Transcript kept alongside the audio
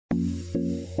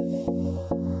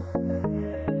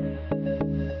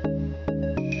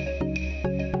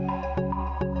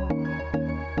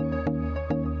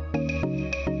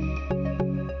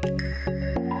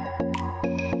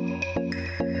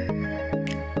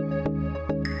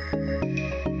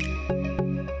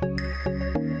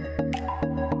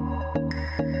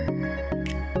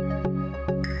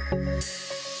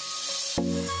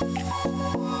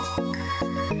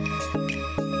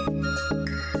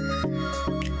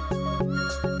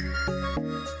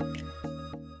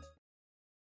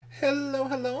Hello,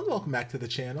 hello, and welcome back to the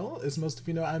channel. As most of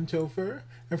you know, I'm Topher,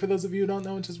 and for those of you who don't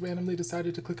know and just randomly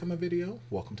decided to click on my video,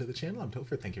 welcome to the channel. I'm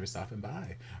Topher, thank you for stopping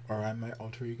by. Or I'm my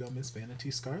alter ego, Miss Vanity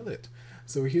Scarlet.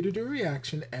 So we're here to do a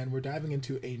reaction, and we're diving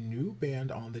into a new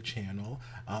band on the channel.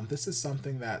 This is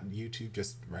something that YouTube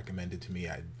just recommended to me.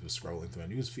 I was scrolling through a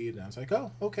news feed, and I was like,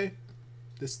 oh, okay,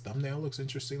 this thumbnail looks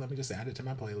interesting. Let me just add it to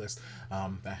my playlist.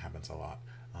 That happens a lot.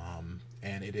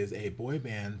 And it is a boy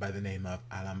band by the name of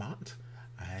ALAMAT.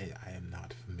 I am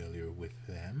not familiar with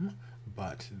them,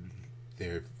 but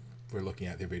we're looking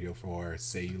at their video for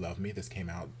Say You Love Me. This came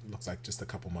out, looks like just a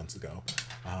couple months ago.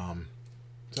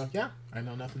 So yeah, I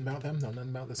know nothing about them, know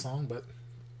nothing about the song, but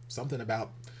something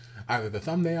about either the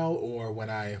thumbnail or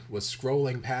when I was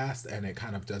scrolling past and it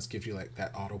kind of does give you like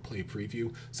that autoplay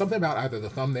preview. Something about either the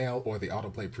thumbnail or the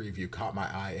autoplay preview caught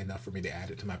my eye enough for me to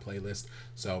add it to my playlist.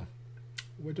 So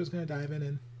we're just gonna dive in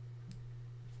and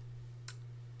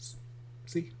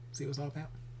see what it's all about.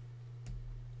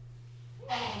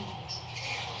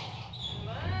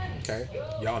 Okay,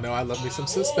 y'all know I love me some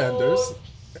suspenders.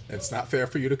 It's not fair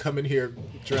for you to come in here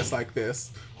dressed like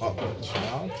this. Oh,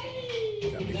 child,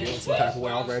 got me feeling some type of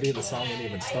way already. The song ain't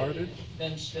even started.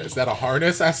 Is that a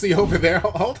harness I see over there?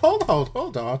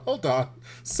 Hold on,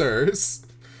 sirs.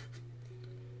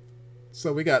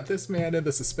 So we got this man in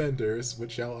the suspenders,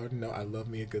 which y'all already know I love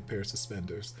me a good pair of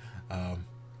suspenders.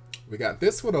 We got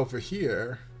this one over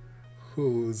here,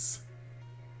 who's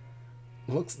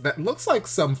looks like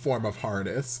some form of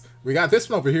harness. We got this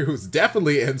one over here who's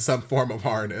definitely in some form of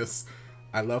harness.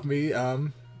 I love me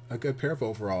a good pair of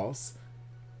overalls.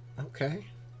 Okay,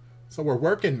 so we're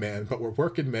working men, but we're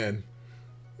working men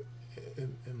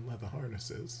in leather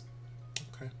harnesses.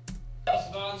 Okay,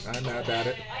 I'm mad about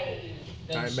it.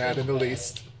 I'm mad in the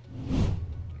least.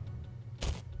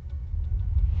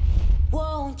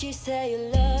 Won't you say you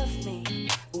love me?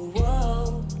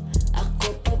 Whoa,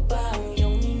 ako pa ba ang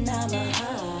iyong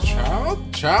minamahal?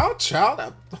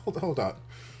 Child. Hold on.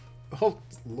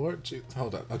 Lord,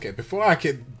 hold on. Okay, before I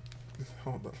can,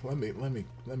 hold on. Let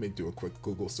me do a quick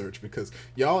Google search because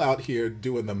y'all out here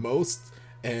doing the most,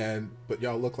 but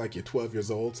y'all look like you're 12 years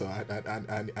old. So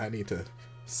I need to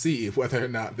see whether or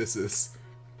not this is.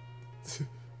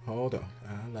 Hold on.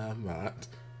 ALAMAT.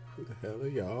 Who the hell are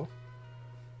y'all?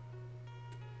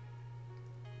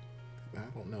 I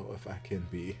don't know if I can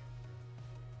be.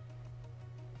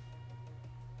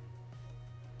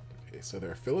 Okay, so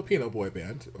they're a Filipino boy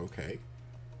band. Okay.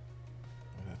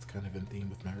 Well, that's kind of in theme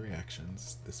with my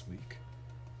reactions this week.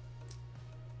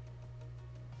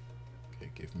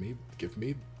 Okay, give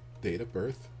me date of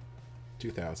birth.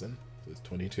 2000. So it's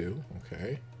 22.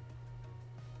 Okay.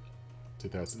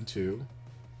 2002.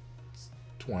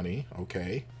 20.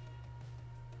 Okay.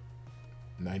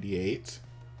 98.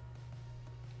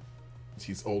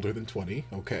 He's older than 20,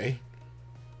 okay.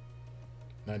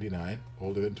 99,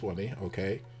 older than 20,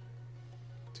 okay.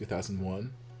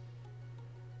 2001,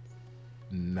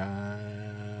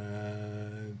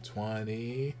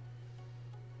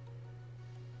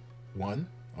 21,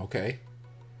 okay.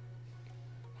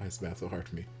 Why is math so hard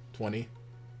for me? 20,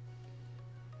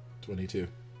 22,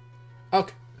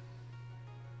 okay.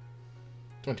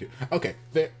 22, okay.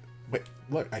 There. Wait,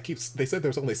 look, they said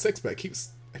there's only 6, but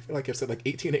I feel like I've said like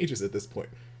 18 ages at this point.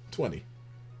 20.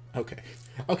 Okay.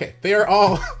 They're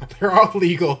all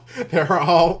legal. They're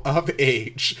all of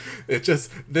age. It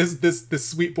just this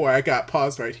sweet boy I got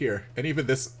paused right here. And even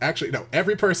this, actually no,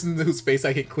 every person whose face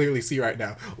I can clearly see right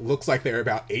now looks like they're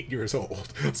about 8 years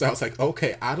old. So I was like,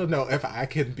 okay, I don't know if I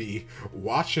can be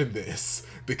watching this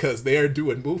because they are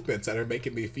doing movements that are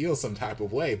making me feel some type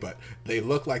of way, but they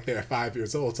look like they're 5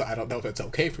 years old, so I don't know if it's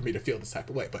okay for me to feel this type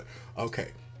of way, but okay.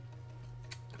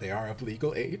 They are of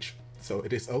legal age, so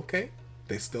it is okay.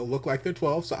 They still look like they're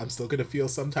 12, so I'm still gonna feel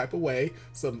some type of way,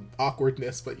 some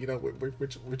awkwardness. But you know,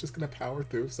 we're just gonna power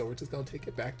through. So we're just gonna take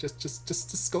it back, just to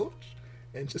scotch,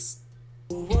 and just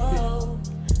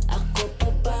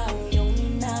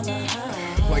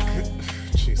like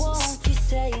Jesus.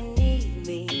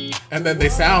 And then they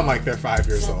sound like they're 5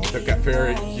 years old. They've got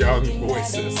very young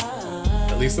voices.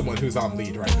 At least the one who's on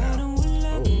lead right now.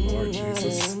 Oh Lord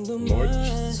Jesus, Lord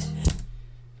Jesus.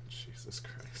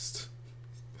 Christ.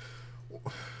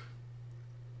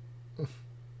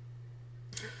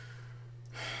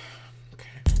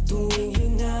 Okay. Lord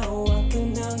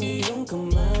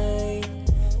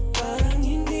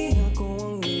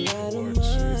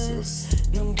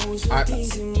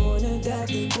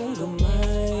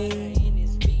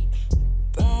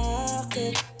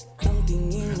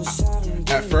Jesus.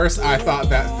 At first I thought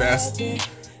that vest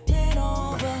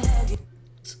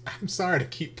I'm sorry to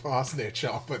keep pausing it,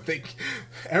 y'all, but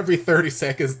every 30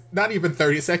 seconds, not even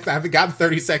 30 seconds, I haven't gotten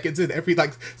 30 seconds in, every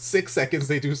like 6 seconds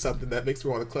they do something that makes me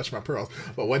want to clutch my pearls.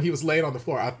 But when he was laying on the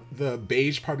floor, the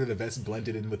beige part of the vest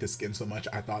blended in with his skin so much,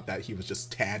 I thought that he was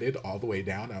just tatted all the way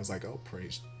down. I was like, oh,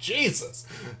 praise Jesus.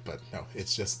 But no,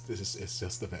 it's just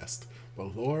the vest.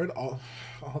 But Lord, all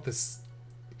this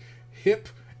hip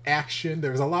action,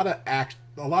 there's a lot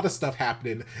of stuff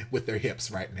happening with their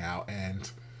hips right now, and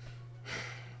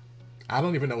I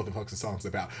don't even know what the fuck the song's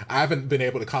about. I haven't been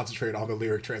able to concentrate on the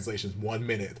lyric translations 1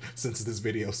 minute since this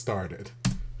video started.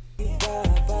 Jesus.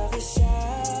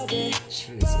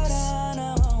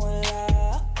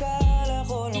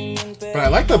 But I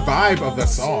like the vibe of the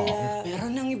song.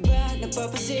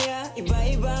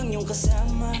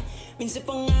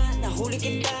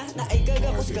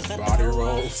 Body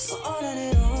rolls.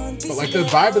 But like the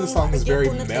vibe of the song is very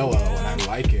mellow and I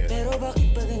like it.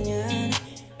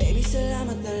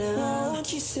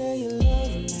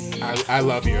 I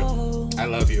love you. I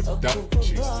love you.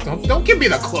 Don't give me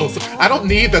the close up. I don't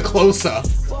need the close up.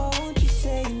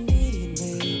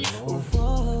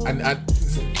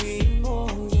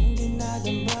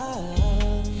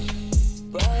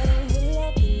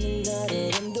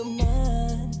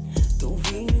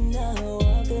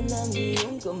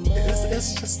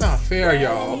 It's just not fair,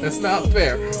 y'all. It's not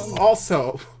fair.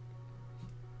 Also,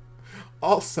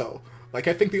 like,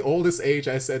 I think the oldest age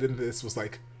I said in this was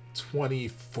like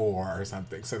 24 or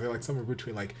something. So they're like somewhere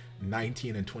between like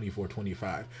 19 and 24,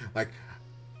 25. Like,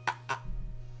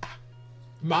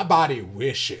 my body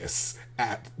wishes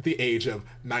at the age of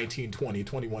 19, 20,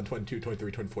 21, 22,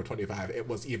 23, 24, 25, it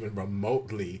was even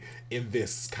remotely in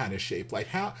this kind of shape. Like,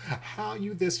 how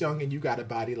you this young and you got a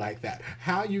body like that?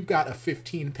 How you got a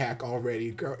 15-pack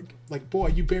already? Girl, like, boy,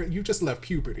 you just left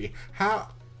puberty. How?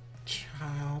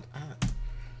 Child,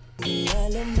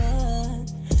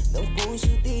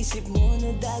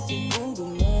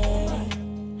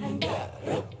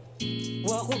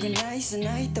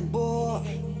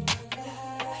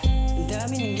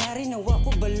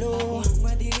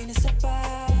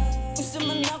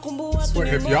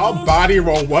 swear, if y'all body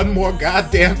roll one more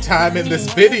goddamn time in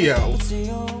this video.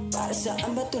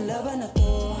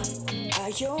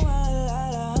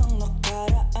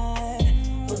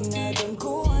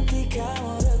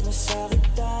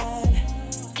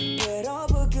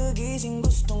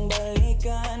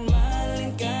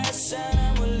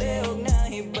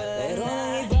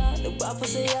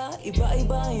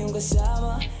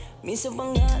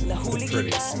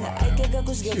 Pretty smile.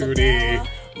 Cutie.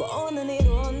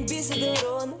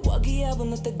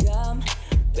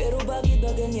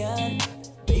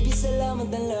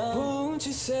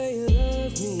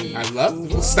 I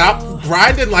love. Stop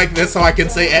grinding like this so I can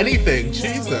say anything.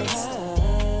 Jesus.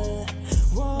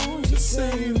 Won't you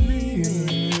say you need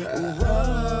me?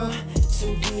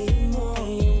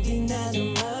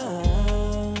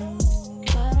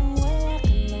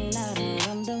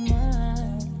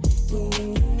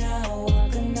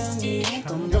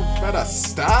 Better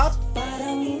stop.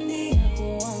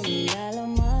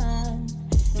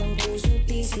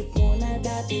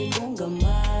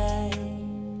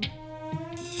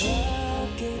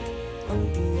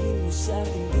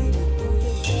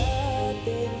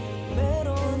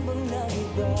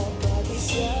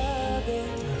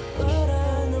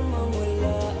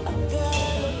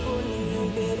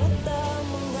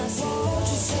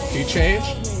 You change?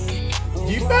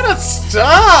 You better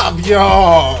stop,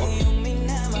 y'all.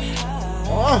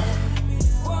 Oh,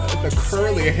 the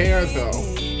curly hair though.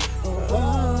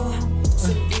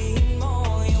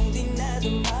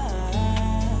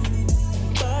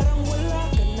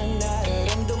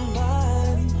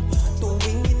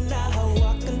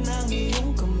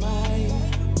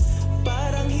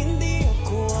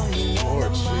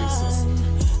 Lord Jesus.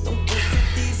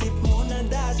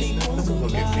 Don't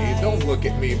look at me. Don't look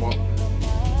at me, Mom.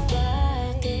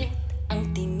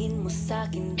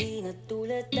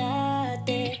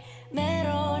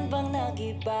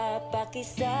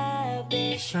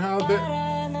 Child,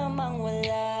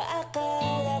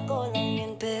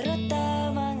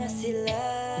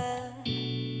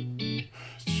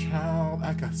 Child,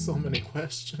 I got so many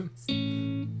questions.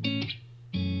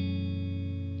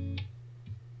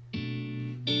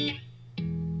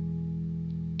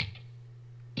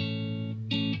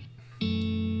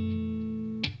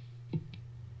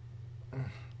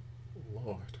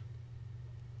 Lord.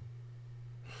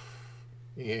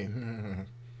 Yeah.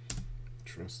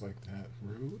 Dress like that.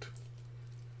 Rude.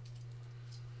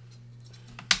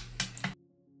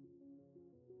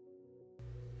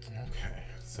 Okay,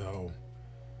 so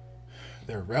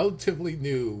they're relatively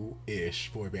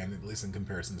new-ish boy band, at least in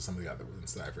comparison to some of the other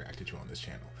ones that I've reacted to on this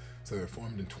channel. So they're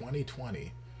formed in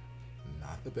 2020.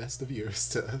 Not the best of years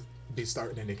to be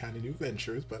starting any kind of new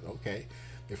ventures, but okay.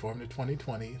 They formed in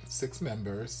 2020, 6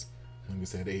 members. And we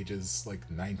said ages like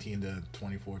 19 to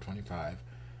 24, 25.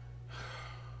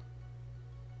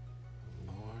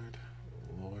 Lord,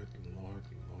 Lord, Lord,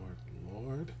 Lord,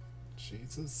 Lord,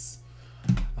 Jesus.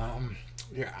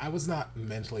 Yeah, I was not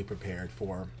mentally prepared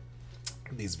for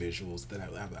these visuals that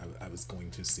I was going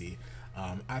to see.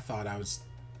 I thought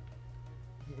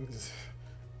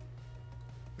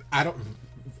I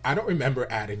don't remember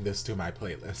adding this to my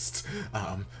playlist.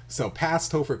 So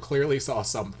past Topher clearly saw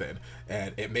something,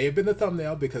 and it may have been the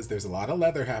thumbnail because there's a lot of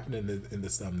leather happening in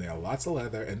this thumbnail, lots of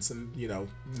leather and some, you know,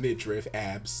 midriff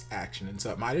abs action, and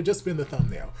so it might have just been the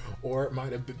thumbnail, or it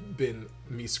might have been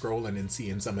me scrolling and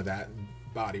seeing some of that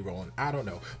body rolling. I don't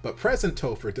know, but present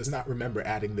Topher does not remember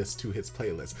adding this to his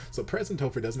playlist. So present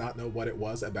Topher does not know what it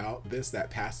was about this that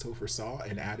past Topher saw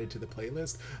and added to the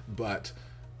playlist, but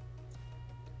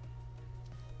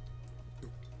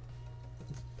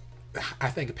I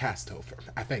thank past Topher.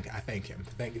 I thank him.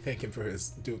 Thank him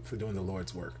for doing the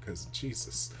Lord's work, because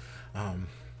Jesus,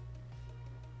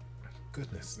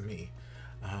 goodness me.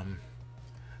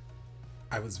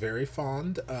 I was very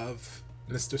fond of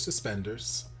Mr.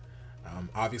 Suspenders.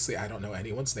 Obviously, I don't know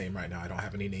anyone's name right now. I don't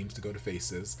have any names to go to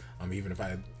faces. Even if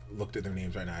I looked at their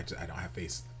names right now, I don't have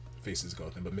faces to go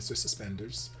with them. But Mr.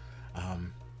 Suspenders,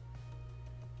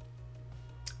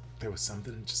 there was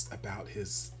something just about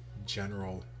his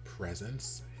general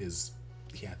presence.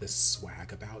 He had this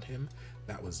swag about him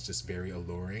that was just very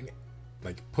alluring.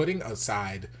 Like, putting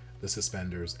aside the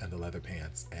suspenders and the leather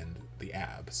pants and the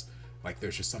abs, like,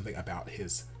 there's just something about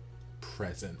his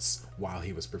presence while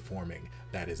he was performing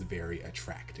that is very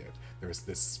attractive. There was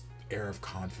this air of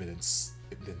confidence,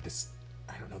 this,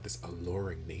 I don't know, this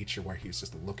alluring nature where he was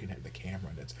just looking at the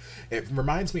camera, and it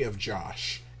reminds me of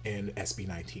Josh in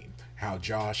SB19, how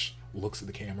Josh looks at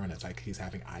the camera and it's like he's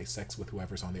having eye sex with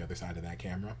whoever's on the other side of that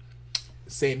camera.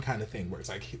 Same kind of thing, where it's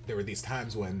like there were these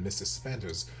times when Mr.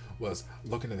 Suspenders was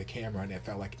looking at the camera and it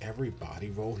felt like every body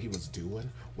roll he was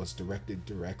doing was directed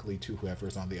directly to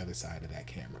whoever's on the other side of that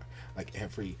camera. Like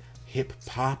every hip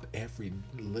pop, every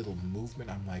little movement,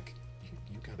 I'm like,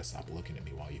 you gotta stop looking at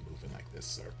me while you're moving like this,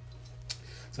 sir.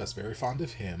 So I was very fond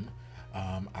of him.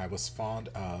 I was fond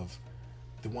of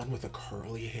the one with the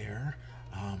curly hair,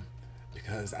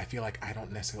 because I feel like I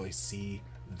don't necessarily see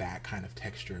that kind of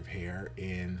texture of hair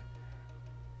in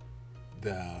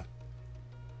the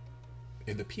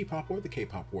PPop or the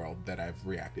K-pop world that I've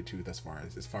reacted to thus far,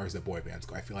 as far as the boy bands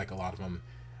go. I feel like a lot of them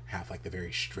have like the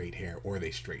very straight hair, or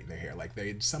they straighten their hair. Like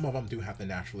some of them do have the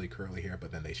naturally curly hair,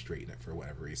 but then they straighten it for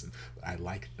whatever reason. But I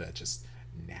like the just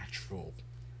naturalness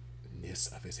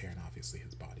of his hair, and obviously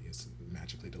his body is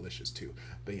magically delicious too.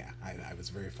 But yeah, I was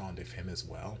very fond of him as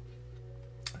well.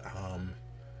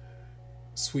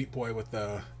 Sweet boy with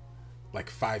the like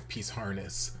 5-piece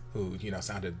harness, who, you know,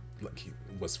 sounded like he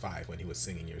was 5 when he was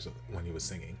singing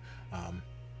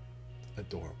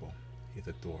adorable. He's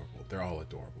adorable. They're all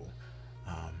adorable.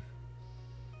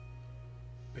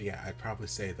 But yeah, I'd probably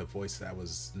say the voice that I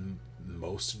was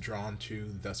most drawn to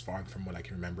thus far, from what I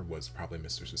can remember, was probably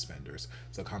Mr. Suspenders.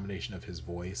 So a combination of his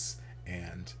voice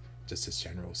and just his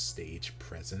general stage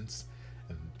presence,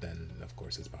 and then of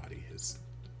course his body is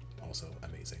also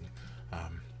amazing.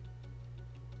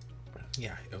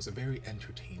 Yeah, it was a very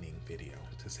entertaining video,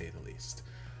 to say the least.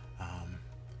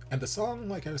 And the song,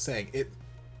 like I was saying, it's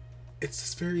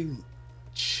this very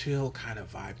chill kind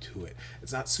of vibe to it.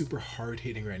 It's not super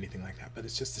hard-hitting or anything like that, but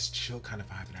it's just this chill kind of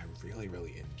vibe, and I really,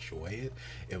 really enjoy it.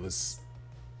 It was,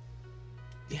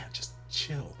 yeah, just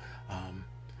chill.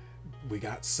 We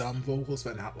got some vocals,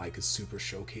 but not like a super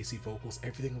showcasey vocals.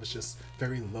 Everything was just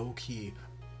very low-key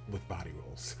with body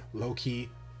rolls. Low-key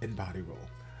and body roll.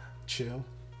 Chill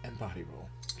and body roll.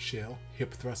 Chill,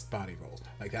 hip thrust, body roll.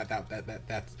 Like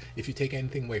that's, if you take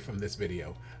anything away from this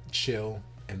video, chill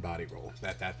and body roll.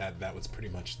 That was pretty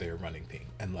much their running theme.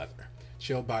 And leather.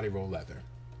 Chill, body roll, leather,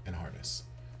 and harness.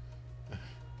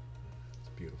 It's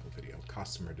a beautiful video.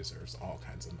 Costumer deserves all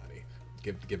kinds of money.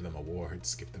 Give them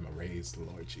awards, give them a raise,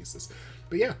 Lord Jesus.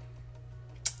 But yeah,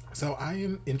 so I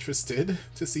am interested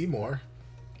to see more,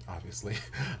 obviously,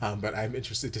 but I'm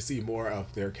interested to see more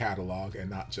of their catalog and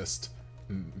not just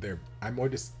their. I'm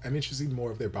interested in more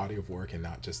of their body of work and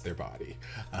not just their body.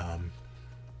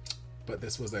 But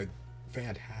this was a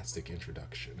fantastic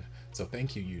introduction. So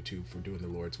thank you, YouTube, for doing the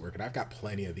Lord's work. And I've got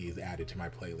plenty of these added to my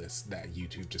playlist that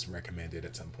YouTube just recommended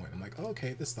at some point. I'm like, oh,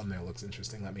 okay, this thumbnail looks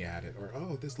interesting, let me add it. Or,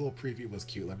 oh, this little preview was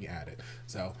cute, let me add it.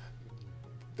 So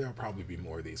there'll probably be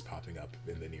more of these popping up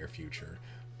in the near future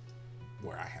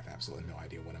where I have absolutely no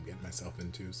idea what I'm getting myself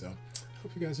into. So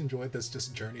hope you guys enjoyed this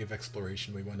just journey of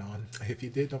exploration we went on. If you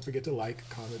did, don't forget to like,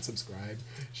 comment, subscribe,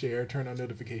 share, turn on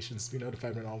notifications to be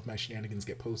notified when all of my shenanigans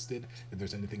get posted. If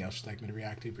there's anything else you'd like me to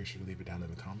react to, be sure to leave it down in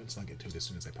the comments and I'll get to it as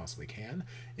soon as I possibly can.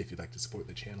 If you'd like to support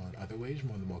the channel in other ways, you're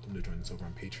more than welcome to join us over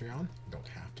on Patreon. You don't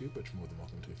have to, but you're more than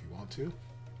welcome to if you want to.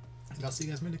 And I'll see you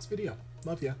guys in my next video.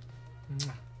 Love ya.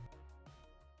 Mwah.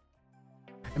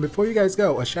 And before you guys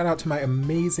go, a shout out to my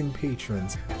amazing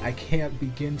patrons. I can't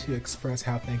begin to express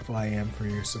how thankful I am for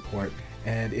your support.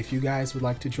 And if you guys would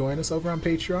like to join us over on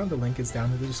Patreon, the link is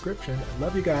down in the description.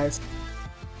 Love you guys.